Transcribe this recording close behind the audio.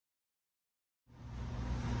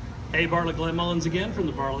Hey, Bartlett Gmullins again from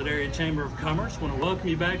the Bartlett Area Chamber of Commerce. I want to welcome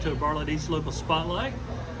you back to a Bartlett East Local Spotlight,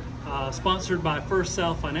 sponsored by First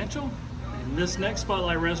South Financial. And this next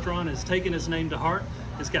Spotlight restaurant is taking its name to heart.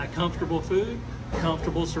 It's got comfortable food,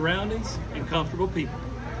 comfortable surroundings, and comfortable people.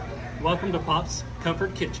 Welcome to Pop's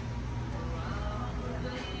Comfort Kitchen.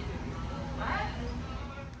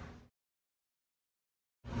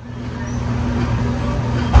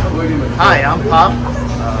 Hi, I'm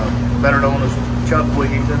Pop, better known as Chuck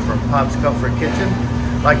Wigington from Pop's Comfort Kitchen.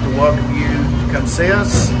 I'd like to welcome you to come see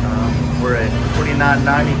us. We're at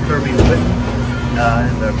 2990 Kirby, Whitten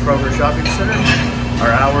in the Kroger Shopping Center.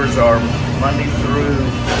 Our hours are Monday through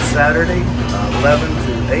Saturday, 11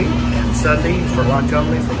 to 8, and Sunday for lunch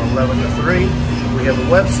only from 11 to 3. We have a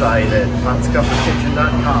website at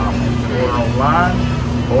popscomfortkitchen.com. You can order online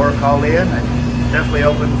or call in, and definitely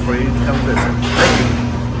open for you to come visit. Thank you.